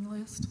mailing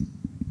list.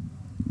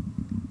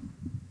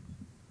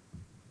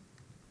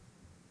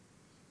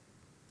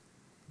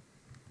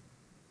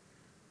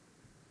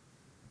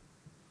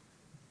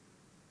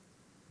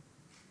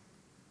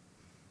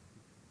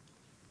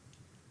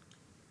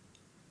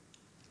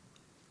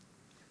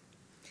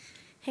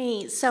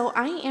 Hey, so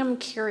I am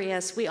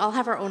curious. We all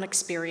have our own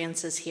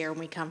experiences here, and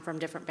we come from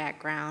different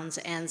backgrounds,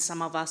 and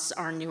some of us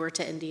are newer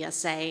to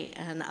NDSA,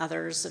 and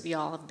others of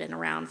y'all have been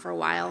around for a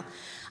while.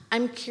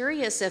 I'm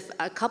curious if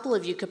a couple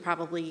of you could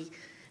probably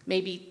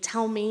maybe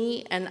tell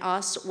me and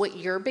us what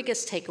your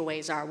biggest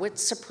takeaways are. What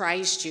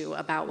surprised you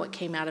about what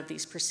came out of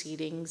these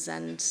proceedings,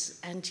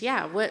 and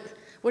yeah, what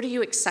are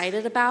you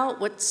excited about?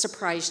 What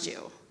surprised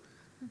you?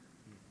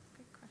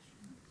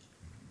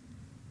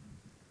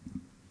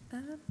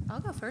 I'll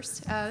go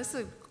first. This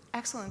is an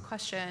excellent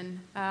question.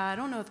 I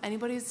don't know if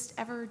anybody's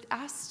ever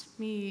asked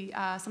me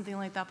something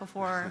like that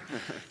before,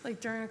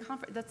 like during a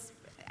conference. That's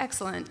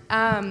excellent.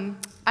 I'm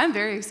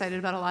very excited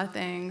about a lot of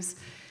things.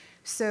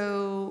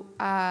 So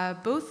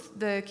both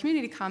the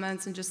community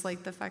comments and just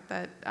like the fact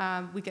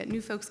that we get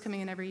new folks coming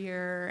in every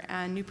year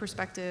and new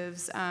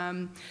perspectives.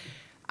 I'm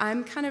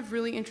kind of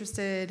really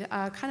interested,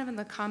 kind of in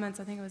the comments.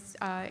 I think it was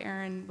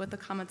Aaron with the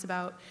comments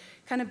about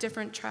kind of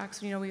different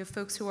tracks. We have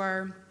folks who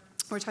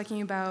we're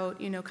talking about,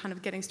 kind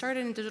of getting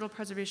started in digital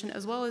preservation,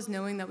 as well as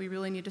knowing that we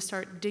really need to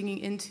start digging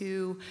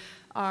into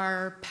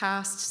our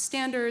past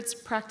standards,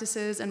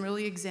 practices, and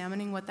really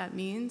examining what that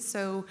means.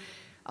 So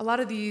a lot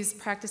of these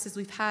practices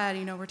we've had,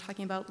 we're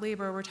talking about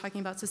labor, we're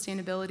talking about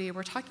sustainability,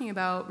 we're talking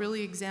about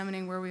really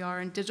examining where we are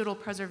in digital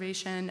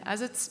preservation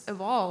as it's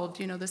evolved.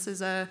 This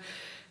is a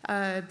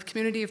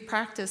community of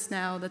practice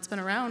now that's been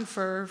around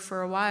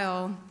for a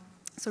while.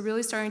 So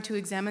really starting to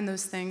examine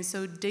those things.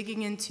 So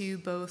digging into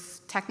both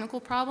technical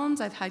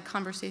problems. I've had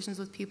conversations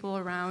with people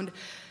around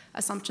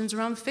assumptions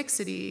around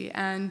fixity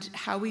and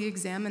how we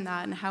examine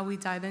that and how we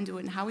dive into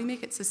it and how we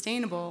make it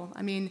sustainable.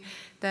 I mean,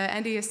 the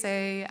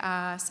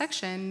NDSA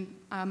section,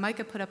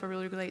 Micah put up a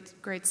really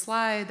great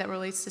slide that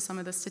relates to some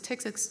of the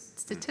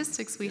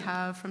statistics we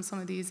have from some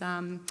of these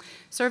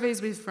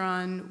surveys we've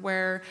run,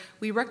 where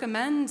we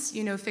recommend,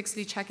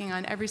 fixity checking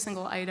on every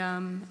single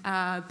item,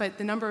 but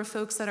the number of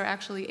folks that are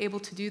actually able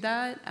to do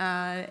that,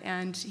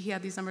 and he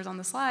had these numbers on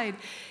the slide,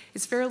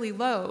 is fairly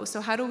low.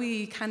 So how do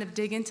we kind of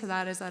dig into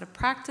that? Is that a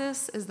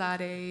practice? Is that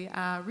a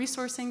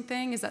resourcing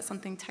thing? Is that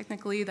something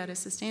technically that is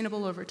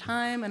sustainable over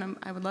time? And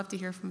I would love to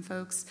hear from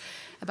folks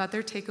about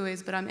their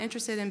takeaways, but I'm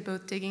interested in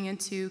both digging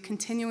into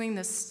continuing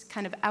this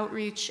kind of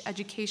outreach,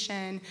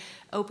 education,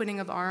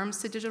 opening of arms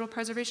to digital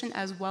preservation,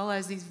 as well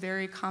as these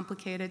very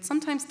complicated,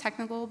 sometimes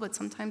technical, but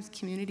sometimes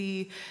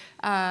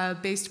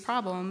community-based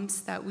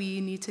problems that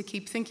we need to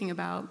keep thinking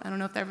about. I don't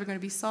know if they're ever going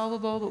to be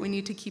solvable, but we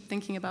need to keep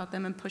thinking about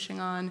them and pushing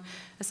on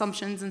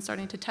assumptions and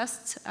starting to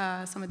test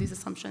some of these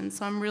assumptions.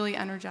 So I'm really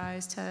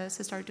energized to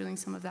start doing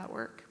some of that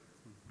work.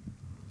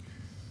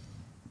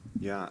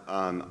 Yeah,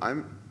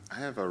 I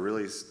have a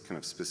really kind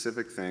of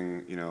specific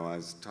thing. I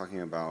was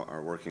talking about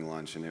our working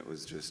lunch, and it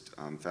was just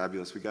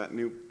fabulous. We got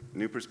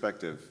new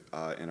perspective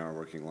in our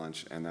working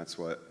lunch, and that's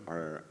what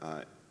our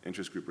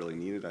interest group really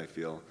needed, I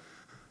feel.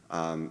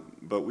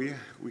 But we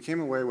came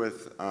away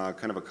with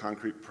kind of a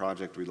concrete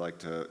project we'd like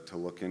to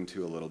look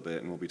into a little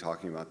bit, and we'll be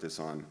talking about this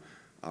on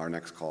our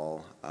next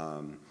call.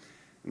 And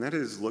that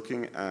is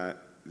looking at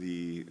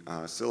the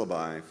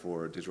syllabi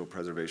for digital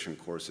preservation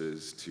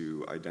courses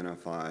to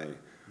identify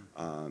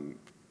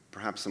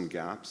perhaps some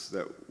gaps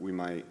that we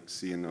might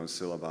see in those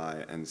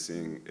syllabi, and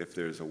seeing if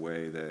there's a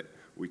way that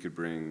we could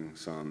bring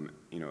some,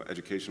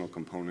 educational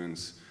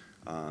components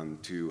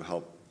to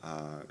help,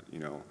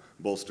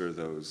 bolster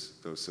those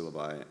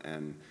syllabi.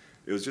 And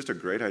it was just a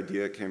great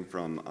idea. It came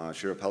from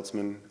Shira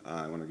Peltzman.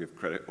 I want to give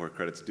credit where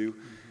credit's due,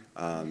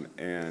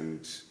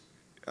 and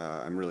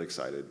I'm really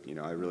excited.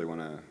 I really want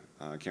to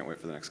I can't wait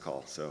for the next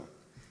call. So,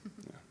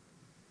 yeah.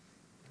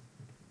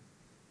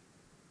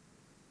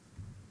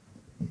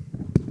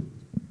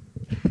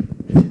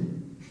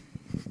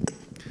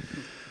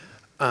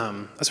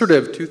 I sort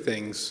of have two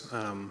things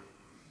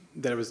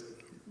that I was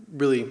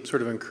really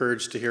sort of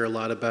encouraged to hear a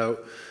lot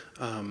about,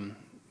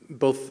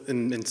 both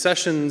in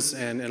sessions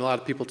and a lot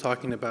of people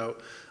talking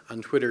about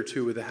on Twitter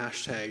too with the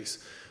hashtags.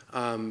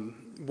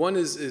 One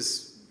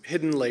is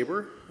hidden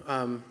labor,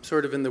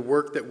 sort of in the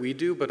work that we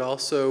do, but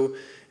also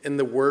in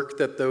the work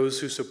that those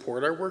who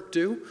support our work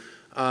do.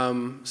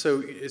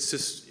 So it's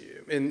just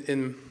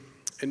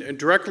and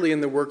directly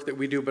in the work that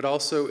we do, but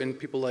also in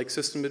people like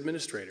system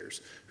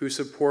administrators who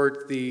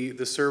support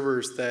the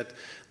servers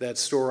that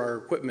store our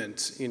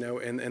equipment, you know,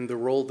 and the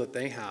role that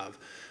they have.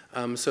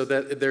 So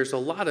that there's a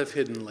lot of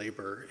hidden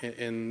labor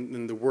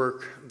in the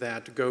work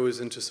that goes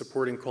into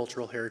supporting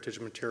cultural heritage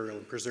material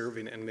and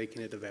preserving it and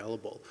making it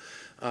available.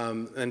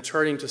 And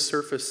starting to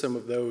surface some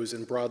of those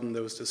and broaden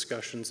those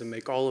discussions and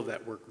make all of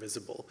that work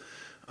visible.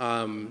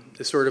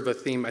 Is sort of a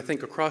theme, I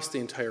think, across the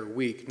entire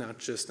week, not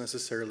just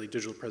necessarily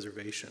digital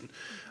preservation.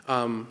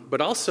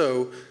 But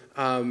also,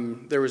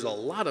 there was a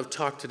lot of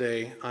talk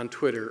today on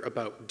Twitter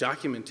about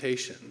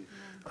documentation,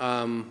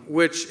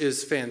 which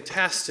is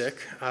fantastic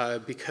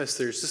because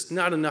there's just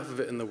not enough of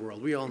it in the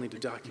world. We all need to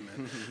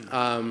document.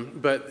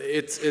 But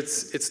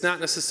it's not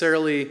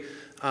necessarily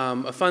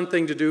a fun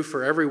thing to do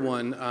for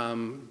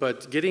everyone,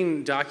 but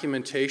getting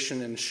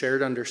documentation and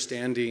shared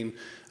understanding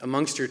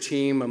amongst your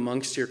team,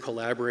 amongst your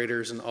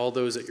collaborators, and all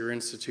those at your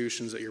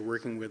institutions that you're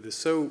working with is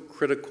so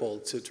critical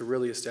to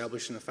really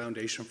establishing a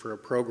foundation for a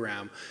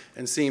program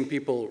and seeing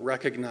people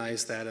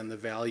recognize that and the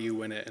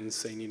value in it and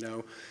saying, you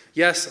know,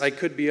 yes, I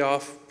could be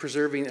off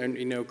preserving and,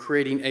 you know,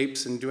 creating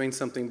apes and doing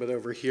something but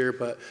over here,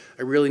 but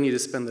I really need to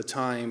spend the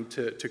time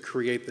to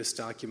create this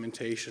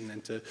documentation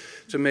and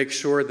to make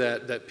sure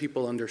that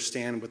people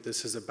understand what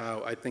this is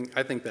about. I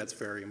think that's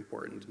very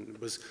important, and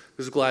was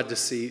glad to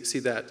see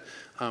that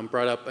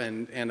brought up,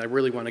 and I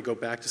really want to go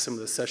back to some of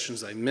the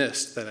sessions I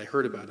missed that I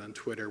heard about on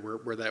Twitter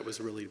where that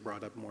was really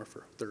brought up more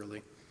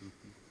thoroughly.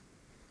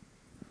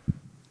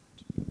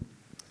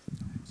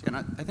 And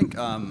I think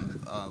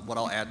what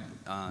I'll add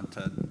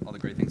to all the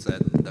great things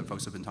that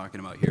folks have been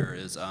talking about here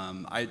is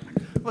I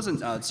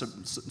wasn't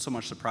so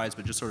much surprised,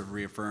 but just sort of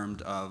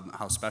reaffirmed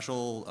how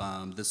special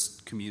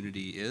this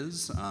community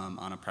is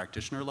on a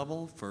practitioner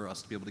level for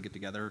us to be able to get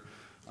together.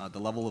 The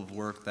level of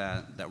work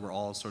that we're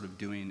all sort of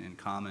doing in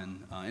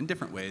common in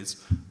different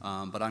ways,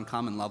 but on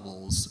common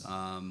levels.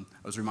 I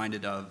was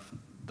reminded of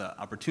the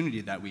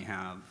opportunity that we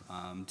have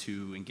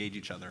to engage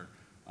each other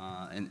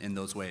in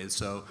those ways.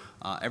 So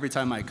every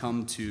time I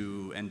come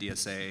to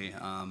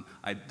NDSA,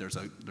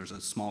 there's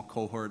a small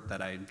cohort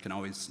that I can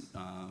always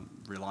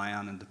rely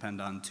on and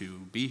depend on to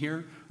be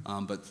here.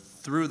 But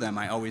through them,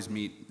 I always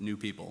meet new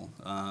people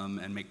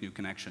and make new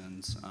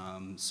connections.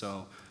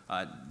 So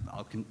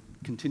I'll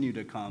continue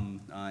to come,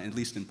 at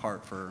least in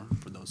part, for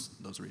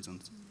those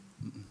reasons.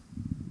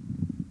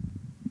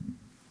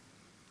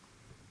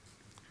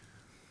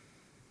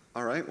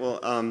 All right, well,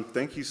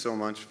 thank you so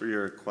much for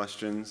your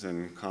questions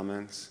and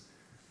comments.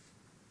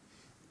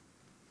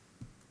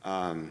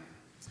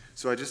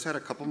 So I just had a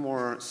couple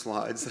more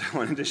slides that I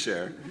wanted to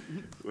share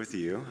with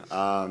you.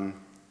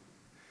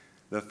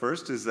 The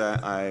first is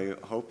that I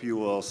hope you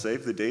will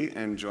save the date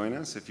and join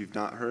us. If you've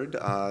not heard,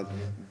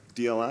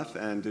 DLF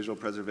and Digital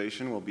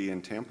Preservation will be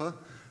in Tampa,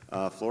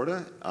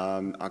 Florida,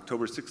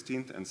 October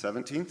 16th and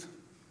 17th.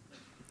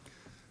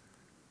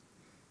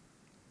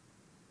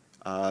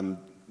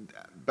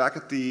 Back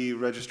at the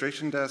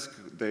registration desk,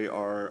 they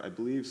are, I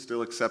believe,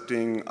 still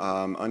accepting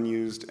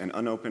unused and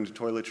unopened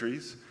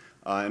toiletries.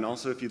 And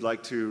also, if you'd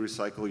like to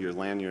recycle your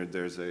lanyard,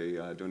 there's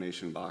a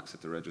donation box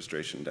at the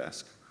registration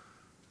desk.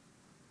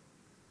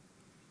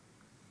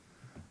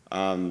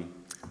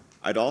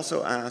 I'd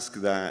also ask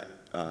that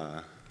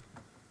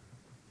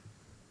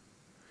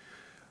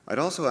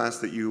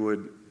you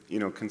would,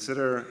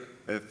 consider,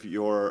 if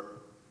your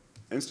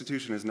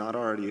institution is not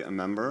already a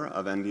member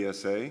of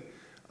NDSA,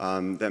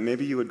 that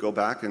maybe you would go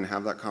back and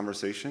have that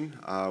conversation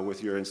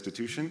with your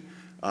institution.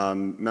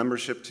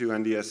 Membership to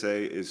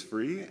NDSA is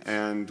free,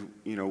 and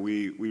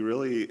we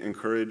really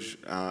encourage,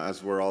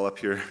 as we're all up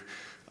here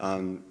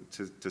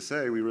to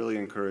say, we really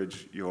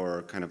encourage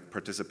your kind of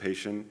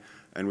participation,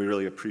 and we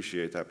really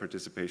appreciate that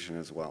participation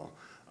as well.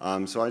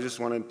 So I just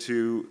wanted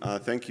to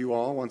thank you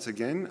all once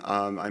again.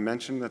 I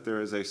mentioned that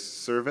there is a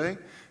survey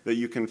that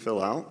you can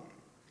fill out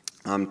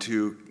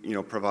to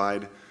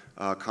provide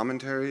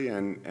commentary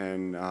and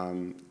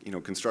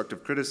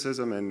constructive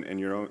criticism and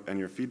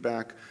your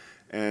feedback,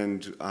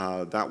 and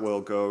that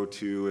will go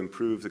to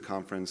improve the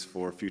conference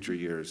for future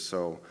years.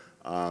 So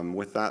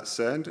with that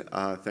said,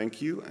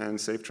 thank you and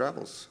safe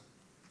travels.